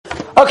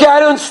Okay, I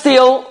don't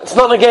steal. It's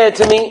not negayah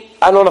to me.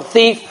 I'm not a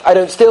thief. I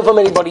don't steal from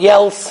anybody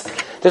else.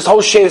 This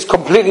whole shit is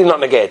completely not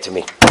negayah to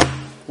me.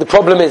 The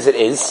problem is it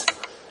is.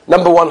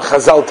 Number one,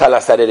 Chazal tell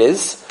us that it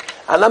is.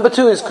 And number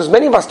two is because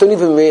many of us don't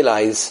even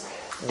realize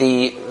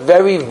the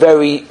very,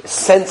 very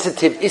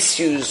sensitive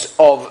issues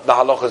of the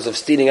halachas of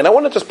stealing. And I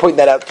want to just point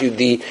that out to you.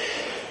 The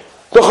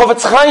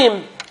Chofetz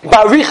Chaim,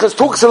 Barichas,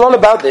 talks a lot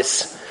about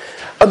this.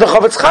 And the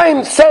Chofetz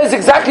Chaim says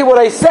exactly what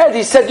I said.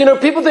 He said,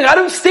 people think, I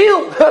don't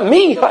steal.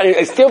 Me,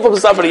 I steal from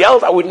somebody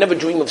else. I would never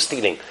dream of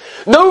stealing.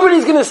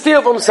 Nobody's going to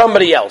steal from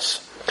somebody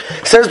else.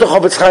 Says the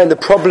Chofetz Chaim, the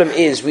problem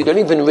is we don't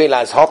even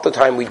realize half the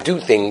time we do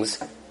things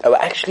that we're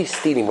actually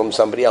stealing from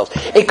somebody else.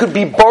 It could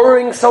be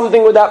borrowing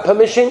something without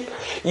permission,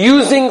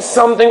 using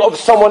something of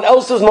someone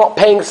else's, not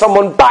paying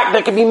someone back.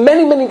 There could be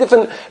many, many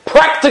different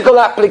practical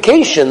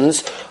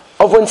applications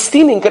of when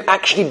stealing can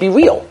actually be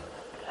real.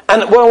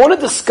 And what I want to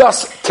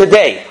discuss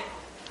today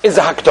is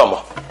a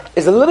hakdama,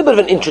 is a little bit of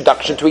an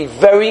introduction to a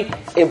very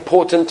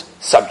important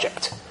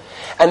subject.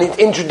 And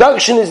the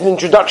introduction is an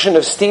introduction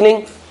of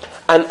stealing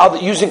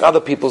and using other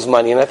people's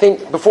money. And I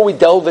think before we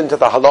delve into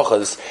the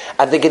halachas,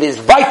 I think it is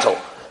vital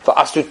for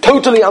us to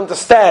totally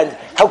understand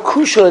how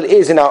crucial it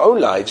is in our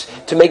own lives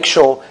to make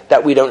sure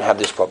that we don't have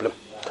this problem.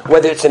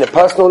 Whether it's in a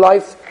personal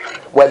life,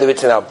 whether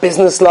it's in our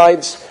business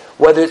lives,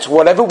 whether it's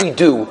whatever we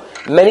do,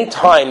 many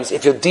times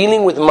if you're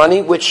dealing with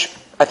money, which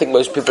I think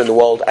most people in the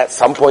world at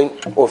some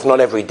point, or if not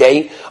every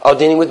day, are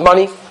dealing with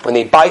money, when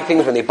they buy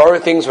things, when they borrow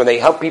things, when they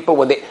help people,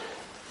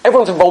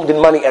 everyone's involved in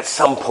money at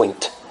some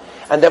point.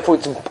 And therefore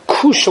it's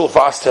crucial for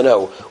us to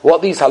know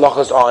what these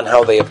halachas are and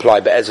how they apply,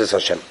 Be'ezus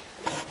Hashem.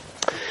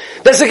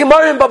 There's a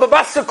Gemara in Baba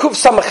Basra Kuf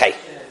Samachay.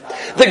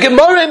 The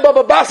Gemara in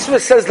Baba Basra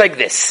says like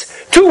this.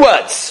 2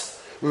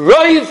 words.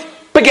 Roiv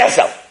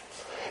begezel.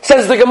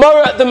 Says the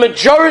Gemara, the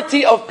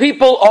majority of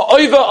people are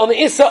over on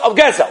the Issa of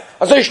Gezel.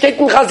 Also steht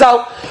in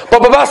Chazal.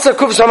 Baba Basra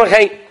Kuf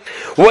Samachay.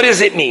 What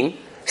does it mean?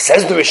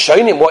 Says the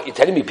Rishonim, what, you're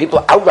telling me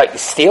people outright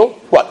steal?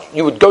 What,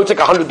 you would go take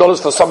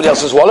 $100 from somebody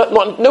else's wallet?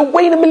 No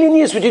way in a million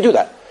years would you do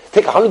that.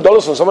 Take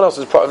 $100 from someone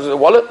else's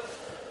wallet?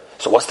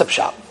 So what's the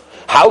pshat?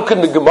 How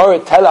can the Gemara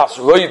tell us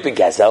Roiv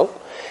begezel?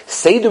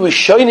 Say the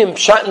Rishonim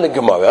pshat in the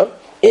Gemara,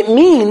 it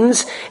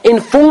means in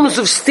forms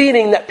of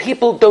stealing that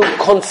people don't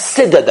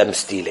consider them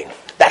stealing.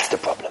 That's the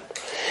problem.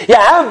 You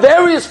have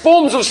various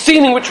forms of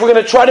stealing which we're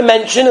going to try to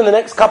mention in the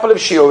next couple of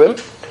shiurim.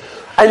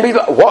 And be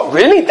like, what,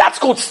 really? That's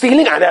called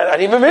stealing? I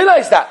didn't even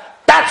realize that.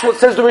 That's what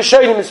says the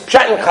Rishonim is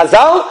pshat in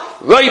Chazal,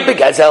 Roiv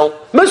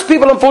begezel. Most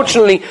people,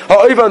 unfortunately, are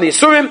over on the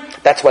Yisurim.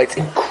 That's why it's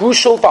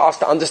crucial for us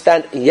to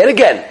understand, yet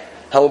again,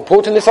 how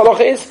important this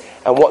halacha is,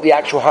 and what the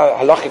actual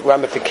halachic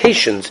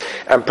ramifications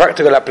and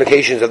practical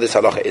applications of this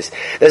halacha is.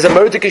 There's a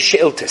Mordecai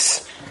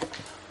Sheiltis.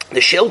 The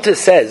Sheiltis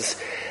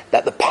says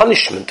that the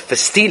punishment for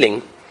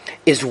stealing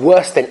is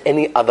worse than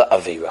any other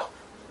avira.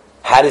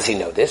 How does he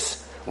know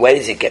this? Where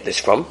does he get this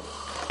from?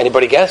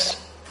 Anybody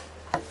guess?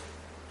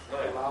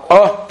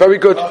 Oh, very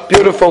good,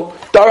 beautiful.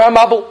 Dar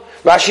HaMabul.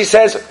 Rashi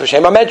says,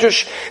 B'Shem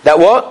HaMedrash, that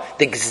what?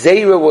 The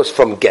Gzeira was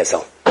from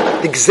Gezel.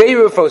 The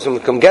Gzeira was from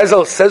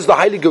Gezel, says the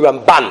Heilige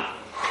Ramban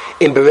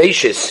in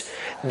Bereshis,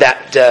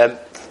 that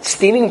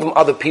stealing from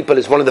other people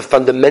is one of the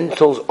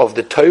fundamentals of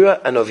the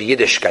Torah and of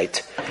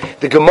Yiddishkeit.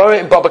 The Gemara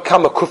in Baba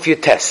Kama Kuf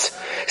Yates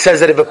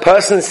says that if a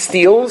person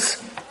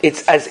steals,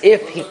 it's as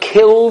if he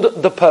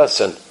killed the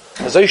person.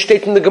 As I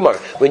state in the Gemara,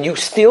 when you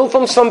steal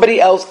from somebody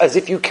else, as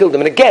if you killed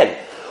them. And again,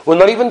 we're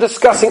not even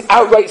discussing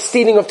outright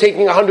stealing of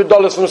taking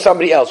 $100 from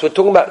somebody else. We're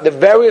talking about the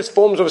various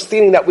forms of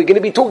stealing that we're going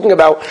to be talking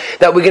about,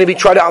 that we're going to be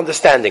trying to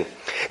understanding.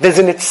 There's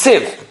a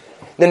Netziv.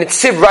 The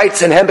Netziv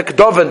writes in Hembek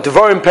Dovan,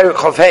 Devarim Perek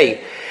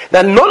Chavhei,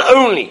 that not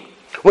only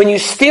when you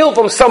steal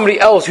from somebody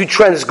else, you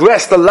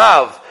transgress the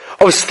law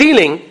of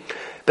stealing,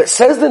 but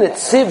says the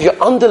Netziv,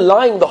 you're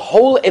underlying the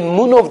whole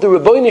emunah of the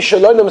Ribbono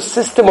Shel Olam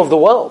system of the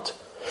world.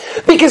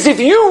 Because if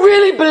you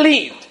really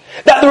believed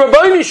that the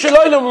Ribbono Shel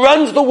Olam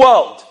runs the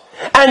world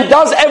and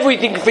does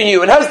everything for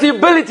you and has the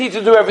ability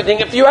to do everything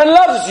for you and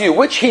loves you,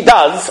 which he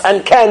does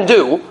and can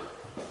do,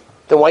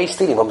 then why are you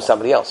stealing from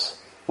somebody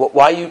else?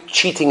 Why are you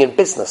cheating in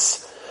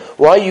business?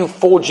 Why are you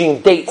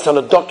forging dates on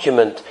a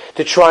document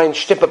to try and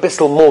strip a bit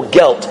more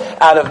gelt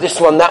out of this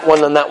one, that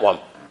one, and that one?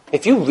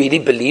 If you really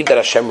believe that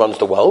Hashem runs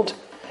the world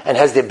and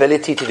has the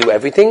ability to do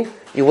everything,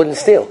 you wouldn't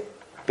steal.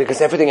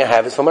 Because everything I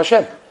have is from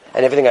Hashem.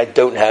 And everything I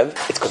don't have,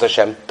 it's because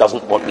Hashem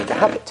doesn't want me to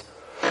have it.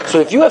 So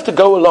if you have to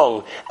go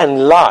along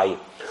and lie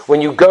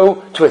when you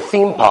go to a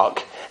theme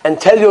park and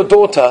tell your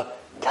daughter,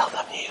 tell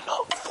them you're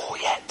not 4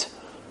 yet.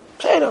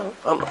 Say, no,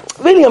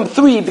 I'm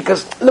 3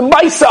 because the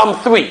Maisa I'm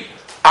 3.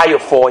 You're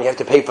 4 and you have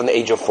to pay from the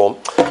age of 4.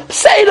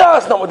 Say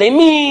that's not what they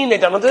mean. They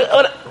don't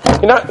understand.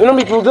 You know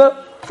people do that?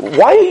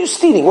 Why are you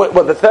stealing? What,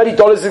 the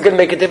 $30 is going to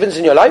make a difference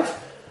in your life?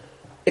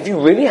 If you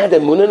really had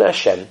emunah in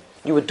Hashem,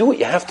 you would do what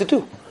you have to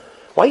do.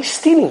 Why are you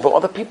stealing from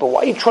other people?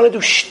 Why are you trying to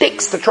do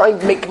shticks to try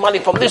and make money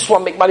from this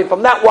one, make money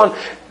from that one?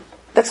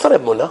 That's not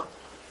emunah.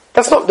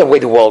 That's not the way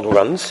the world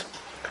runs.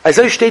 As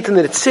I stated in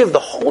the Netziv, the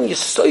whole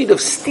yesod of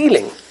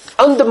stealing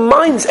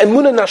undermines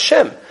emunah in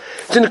Hashem.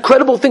 It's an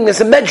incredible thing. There's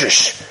a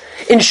medrash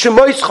In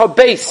Shemois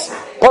Chabeis,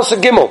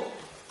 Pasuk Gimel,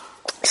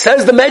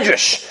 says the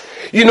Medrash,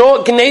 you know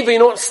what Gneva, you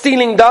know what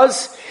stealing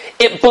does?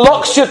 It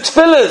blocks your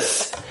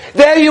tefillahs.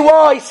 There you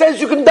are. He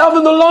says you can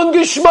daven the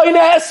longest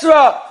Shemona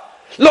Esra,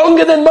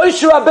 longer than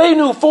Moshe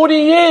Rabbeinu, 40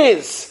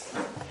 years.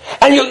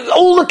 And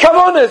all the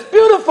kavanas,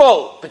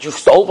 beautiful. But you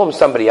stole from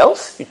somebody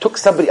else. You took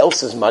somebody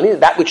else's money,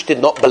 that which did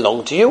not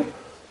belong to you.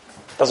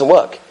 Doesn't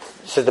work.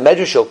 So the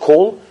Medrash shall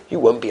call, you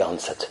won't be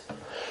answered.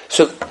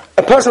 So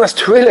a person has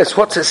to realize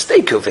what's at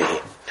stake over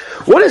here.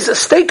 What is at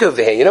stake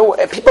over here? You know,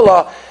 people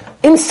are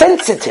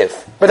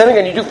insensitive. But then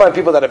again, you do find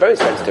people that are very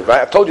sensitive,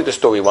 right? I've told you the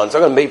story once.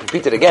 I'm going to maybe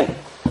repeat it again.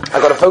 I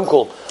got a phone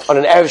call on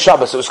an Erev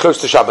Shabbos. It was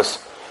close to Shabbos.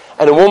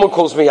 And a woman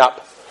calls me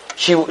up.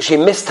 She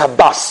missed her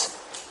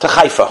bus to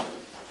Haifa.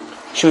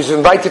 She was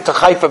invited to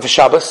Haifa for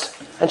Shabbos,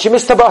 and she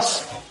missed her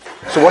bus.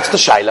 So what's the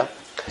shaila?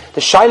 The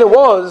shaila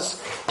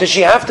was, does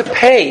she have to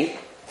pay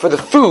for the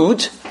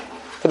food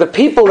for the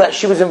people that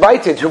she was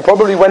invited, who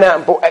probably went out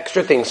and bought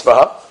extra things for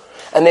her,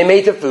 and they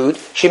made her food.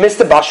 She missed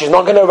the bus. She's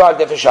not going to arrive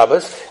there for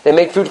Shabbos. They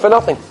make food for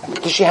nothing.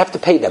 Does she have to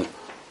pay them?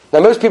 Now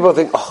most people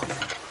think, oh,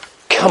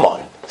 come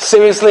on.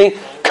 Seriously?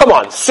 Come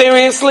on.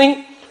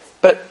 Seriously?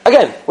 But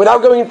again,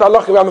 without going into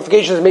halachic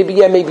ramifications, maybe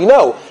yeah, maybe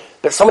no.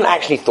 But someone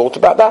actually thought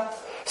about that?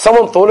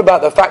 Someone thought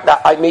about the fact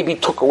that I maybe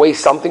took away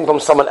something from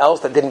someone else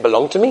that didn't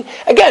belong to me?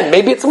 Again,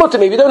 maybe it's mutter,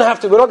 maybe you don't have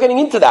to. We're not getting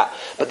into that.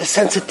 But the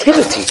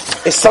sensitivity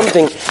is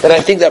something that I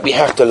think that we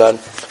have to learn.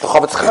 The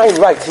Chofetz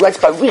Chaim writes, he writes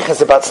by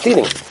Riches about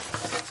stealing.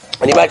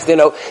 And he writes, there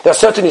are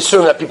certain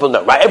Yisurim that people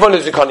know, right? Everyone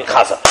knows Zikoni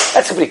Chaza.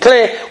 That's pretty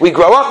clear. We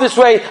grow up this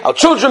way. Our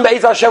children,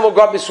 Be'ez Hashem, will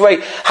grow up this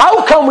way.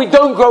 How come we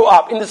don't grow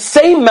up in the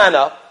same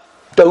manner?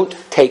 Don't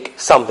take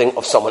something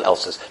of someone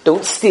else's.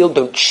 Don't steal,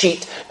 don't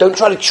cheat, don't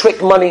try to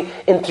trick money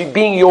into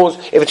being yours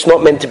if it's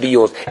not meant to be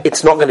yours.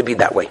 It's not going to be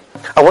that way.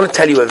 I want to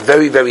tell you a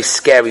very, very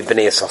scary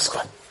Bnei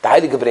Yissaschar. The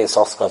Heilige Bnei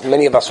Yissaschar.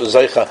 Many of us were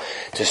Zoicha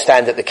to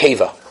stand at the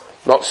Keva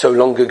not so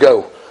long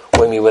ago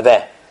when we were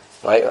there.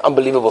 Right?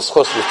 Unbelievable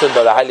schos. We stood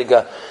by the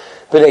Heilige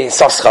Bnei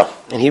Yissaschar.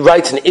 And he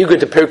writes in Igor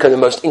de Pirka the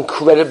most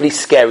incredibly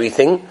scary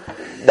thing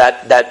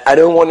that I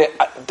don't want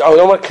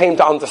to claim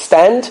to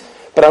understand,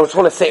 but I just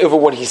want to say over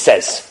what he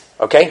says.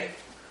 Okay?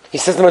 He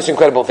says the most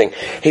incredible thing.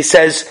 He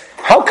says,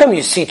 how come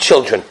you see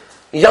children,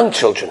 young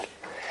children,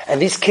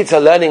 and these kids are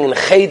learning in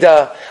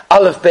Cheder,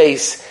 Aleph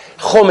Beis,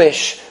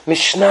 Chumash,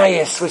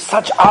 Mishnayos, with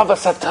such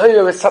Avas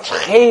HaTorah, with such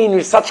Chen,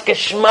 with such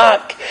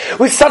Geschmack,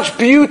 with such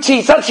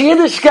beauty, such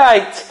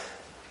Yiddishkeit,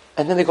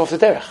 and then they go off the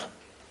derech.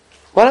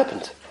 What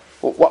happened?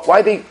 Why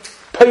are they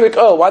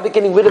why are they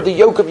getting rid of the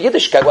yoke of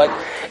Yiddishkeit? Like,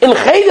 in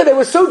Cheder they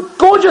were so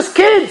gorgeous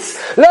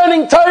kids,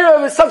 learning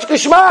Torah with such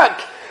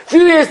Geschmack. A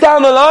few years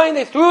down the line,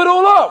 they threw it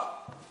all off.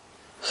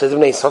 Says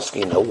Bnei Yissaschar,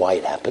 you know why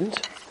it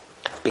happened?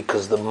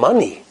 Because the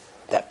money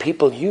that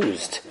people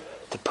used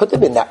to put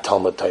them in that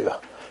Talmud Torah,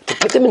 to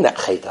put them in that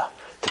Cheder,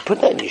 to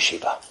put them in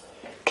yeshiva,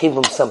 came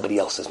from somebody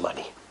else's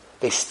money.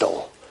 They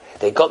stole.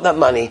 They got that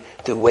money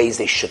through ways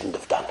they shouldn't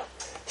have done.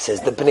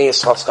 Says the Bnei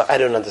Yissaschar, I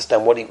don't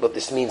understand what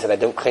this means, and I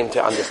don't claim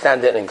to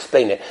understand it and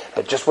explain it,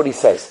 but just what he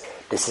says,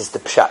 this is the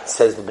pshat,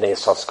 says the Bnei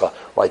Yissaschar,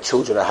 why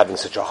children are having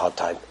such a hard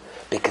time.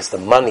 Because the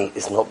money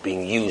is not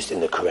being used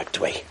in the correct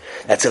way.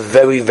 That's a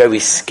very, very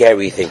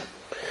scary thing.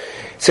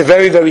 It's a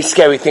very, very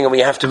scary thing, and we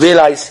have to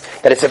realize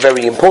that it's a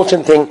very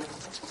important thing.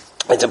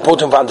 It's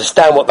important to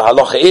understand what the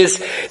halacha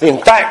is.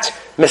 In fact,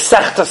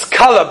 Mesachtas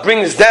Kala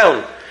brings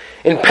down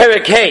in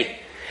Perek Hey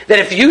that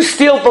if you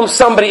steal from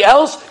somebody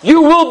else,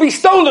 you will be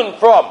stolen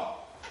from.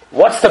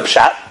 What's the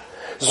pshat?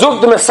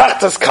 Zug the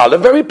Mesachtas Kala,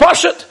 very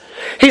pashat.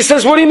 He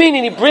says, what do you mean?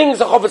 And he brings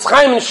the Chofetz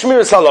Chaim and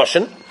Shmiras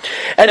Haloshen.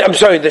 And I'm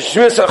sorry, the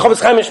Chofetz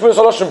Chaim and Shmiras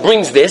Haloshen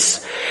brings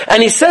this.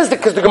 And he says that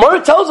because the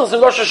Gemara tells us in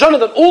Rosh Hashanah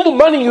that all the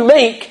money you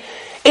make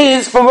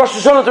is from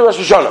Rosh Hashanah to Rosh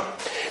Hashanah.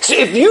 So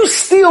if you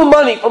steal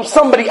money from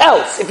somebody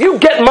else, if you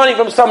get money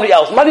from somebody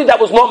else, money that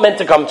was not meant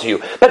to come to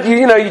you, but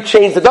you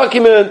changed the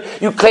document,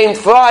 you claimed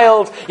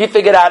filed, you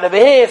figured out over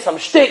here, some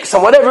shtick,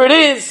 some whatever it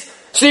is,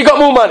 so you got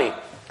more money.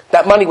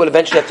 That money will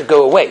eventually have to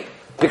go away.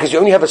 Because you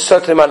only have a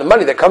certain amount of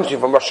money that comes to you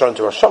from Rosh Hashanah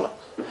to Rosh Hashanah.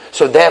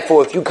 So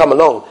therefore, if you come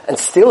along and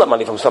steal that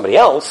money from somebody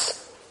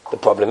else, the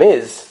problem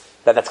is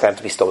that that's going to have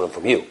to be stolen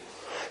from you.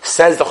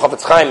 Says the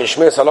Chofetz Chaim in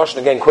Shmiras Haloshen,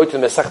 again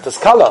quoting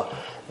Mesachtas Kala,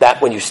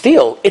 that when you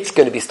steal, it's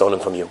going to be stolen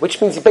from you. Which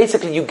means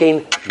basically you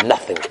gain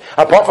nothing.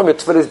 Apart from your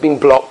tefillahs being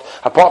blocked,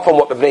 apart from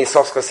what the Bnei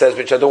Yissaschar says,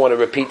 which I don't want to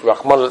repeat,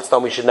 Rahman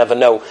al-Islam, we should never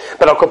know.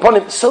 But I'll upon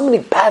him so many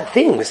bad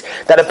things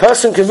that a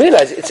person can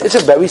realize it's a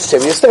very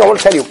serious thing. I want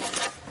to tell you,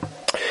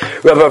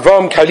 Rabbi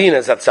Avram Karlina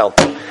Zatzal,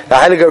 the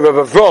Heilige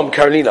Rabbi Avram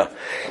Karlina,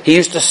 he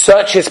used to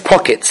search his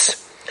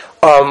pockets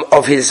of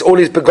all his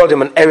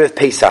begodim on Erev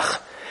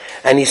Pesach,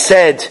 and he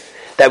said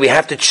that we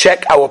have to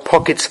check our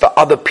pockets for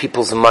other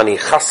people's money.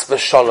 Chas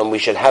v'shalom, we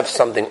should have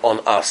something on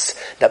us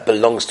that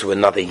belongs to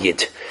another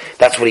Yid.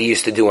 That's what he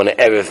used to do on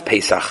Erev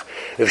Pesach.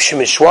 Rav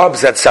Shimon Schwab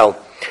Zatzal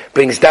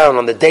brings down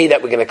on the day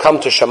that we're going to come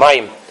to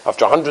Shamayim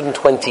after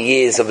 120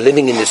 years of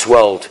living in this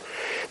world.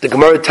 The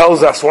Gemara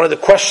tells us one of the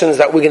questions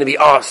that we're going to be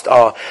asked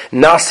are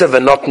Nasa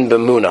v'noten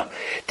b'muna.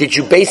 Did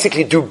you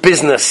basically do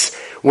business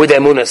with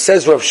emunah.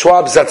 Says Rav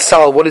Schwab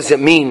Zatzal, what does it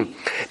mean?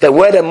 The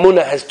word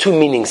emunah has two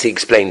meanings, he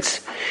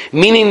explains.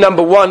 Meaning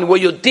number one, were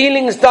your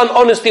dealings done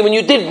honestly when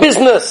you did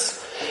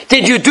business?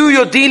 Did you do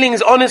your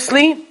dealings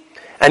honestly?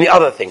 And the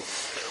other thing,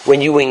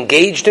 when you were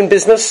engaged in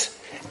business,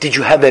 did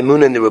you have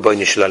emunah in the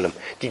Ribbono Shel Olam?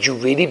 Did you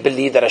really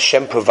believe that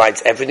Hashem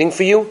provides everything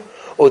for you?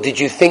 Or did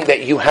you think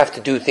that you have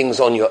to do things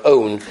on your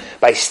own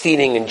by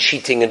stealing and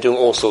cheating and doing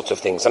all sorts of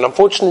things? And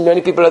unfortunately,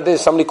 many people are there.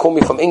 Somebody called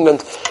me from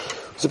England.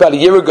 It was about a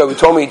year ago. He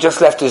told me he just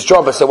left his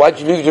job. I said, why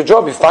did you leave your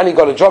job? He finally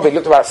got a job. He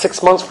looked about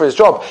 6 months for his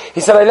job. He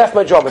said, I left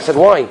my job. I said,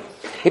 why?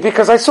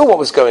 Because I saw what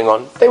was going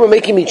on. They were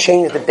making me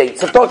change the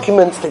dates of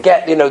documents to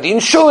get, the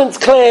insurance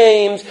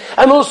claims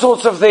and all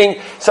sorts of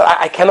things. So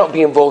I cannot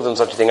be involved in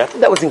such a thing. I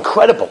think that was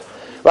incredible.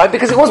 Right?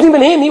 Because it wasn't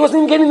even him. He wasn't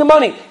even getting the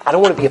money. I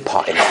don't want to be a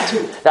part in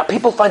it. Now,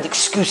 people find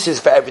excuses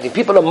for everything.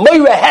 People are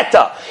moira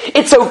heta.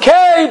 It's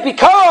okay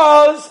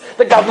because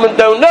the government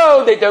don't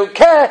know. They don't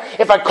care.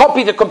 If I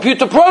copy the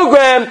computer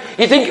program,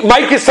 you think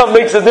Microsoft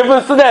makes a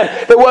difference to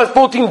them? They're worth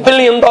 $14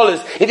 billion.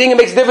 You think it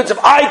makes a difference if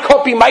I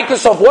copy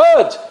Microsoft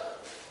Word?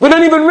 We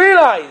don't even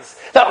realize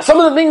that some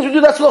of the things we do,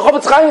 that's what the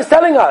Chofetz Chaim is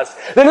telling us.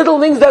 The little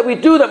things that we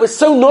do that we're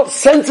so not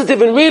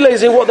sensitive in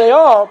realizing what they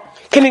are,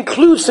 can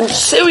include some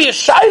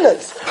serious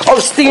shilas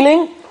of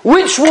stealing,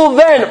 which will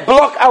then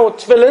block our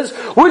tefillahs,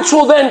 which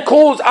will then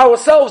cause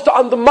ourselves to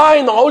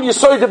undermine the whole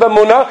Yesod of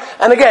Emunah,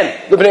 and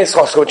again, the Bnei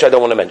Schoska, which I don't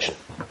want to mention.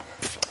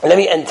 And let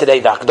me end today,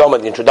 the Akdama,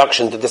 the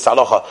introduction to this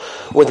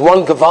halacha, with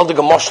one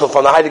gewaldige moshel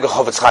from the Heilige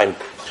Chofetz Chaim.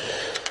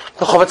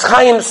 The Chofetz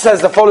Chaim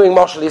says the following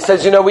moshel. He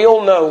says, we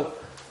all know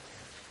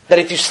that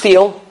if you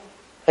steal,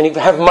 and you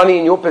have money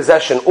in your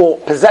possession, or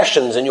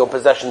possessions in your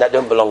possession that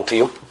don't belong to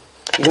you,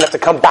 you're going to have to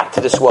come back to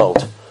this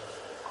world.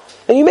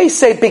 And you may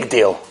say, big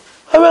deal.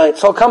 All right,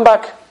 so I'll come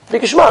back.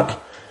 Big geschmack.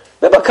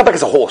 Maybe I'll come back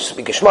as a horse.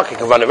 Big geschmack. I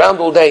can run around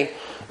all day.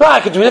 No, I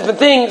can do different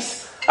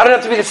things. I don't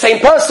have to be the same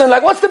person.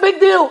 Like, what's the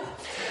big deal?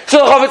 So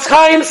the Chofetz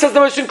Chaim says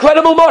the most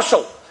incredible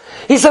mashal.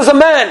 He says a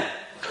man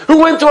who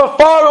went to a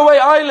faraway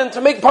island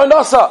to make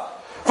parnasa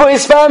for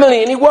his family,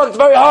 and he worked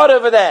very hard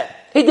over there.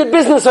 He did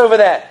business over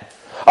there.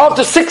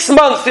 After 6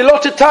 months, the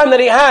allotted time that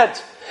he had,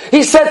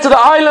 he said to the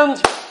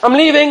island, I'm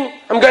leaving,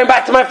 I'm going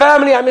back to my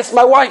family, I miss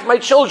my wife, my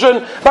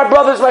children, my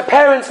brothers, my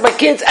parents, my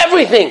kids,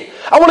 everything.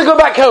 I want to go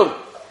back home.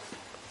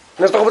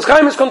 And as the Chofetz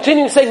Chaim is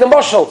continuing saying the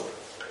mashal,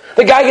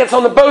 the guy gets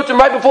on the boat, and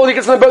right before he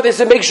gets on the boat, they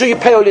say, make sure you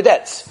pay all your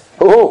debts.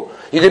 Oh,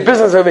 you did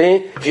business over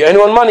here, if you owe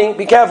anyone money,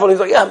 be careful. And he's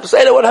like, I'm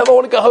saying I want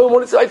to go home, I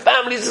want to see my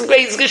family, this is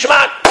great, this is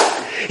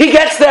geschmack. He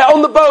gets there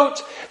on the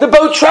boat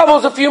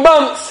travels a few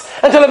months,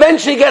 until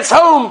eventually he gets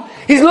home.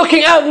 He's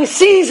looking out and he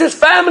sees his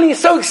family.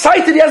 He's so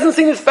excited. He hasn't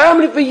seen his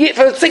family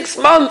for 6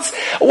 months.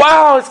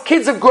 Wow, his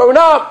kids have grown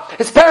up.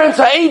 His parents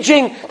are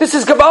aging. This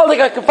is gewaldig.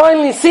 I can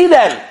finally see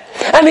them.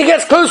 And he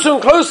gets closer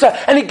and closer.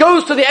 And he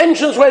goes to the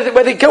entrance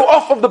where they go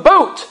off of the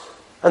boat.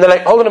 And they're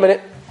like, hold on a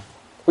minute.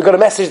 We got a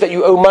message that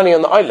you owe money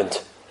on the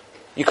island.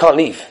 You can't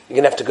leave. You're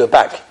going to have to go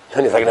back.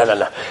 And he's like, no.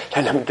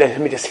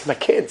 Let me just see my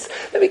kids.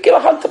 Let me give a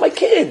hug to my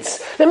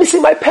kids. Let me see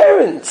my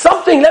parents.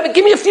 Something.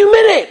 Give me a few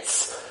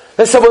minutes.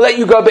 They said, we'll let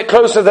you go a bit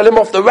closer. They'll let him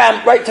off the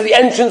ramp right to the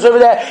entrance over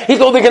there. He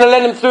thought they're going to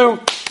let him through.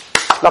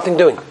 Nothing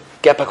doing.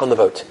 Get back on the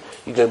boat.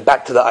 You're going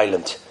back to the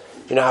island.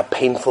 You know how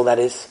painful that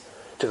is?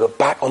 To go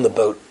back on the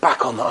boat,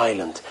 back on the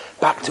island,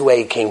 back to where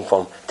he came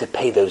from, to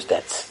pay those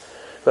debts.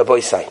 Rabbi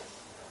say,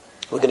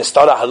 we're going to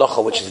start our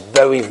halacha, which is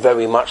very,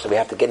 very much that we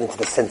have to get into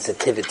the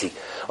sensitivity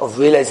of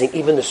realizing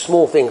even the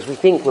small things. We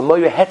think we're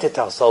moira hetet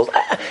ourselves.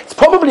 It's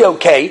probably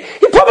okay.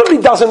 He probably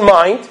doesn't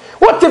mind.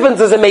 What difference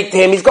does it make to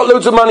him? He's got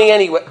loads of money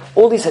anyway.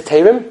 All these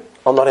heterim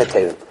are not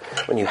heterim.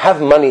 When you have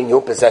money in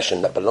your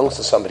possession that belongs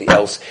to somebody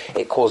else,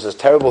 it causes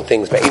terrible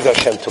things. Be'ez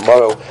Hashem,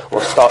 tomorrow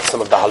we'll start some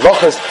of the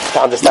halachas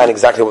to understand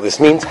exactly what this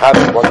means. Have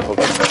a wonderful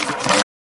day.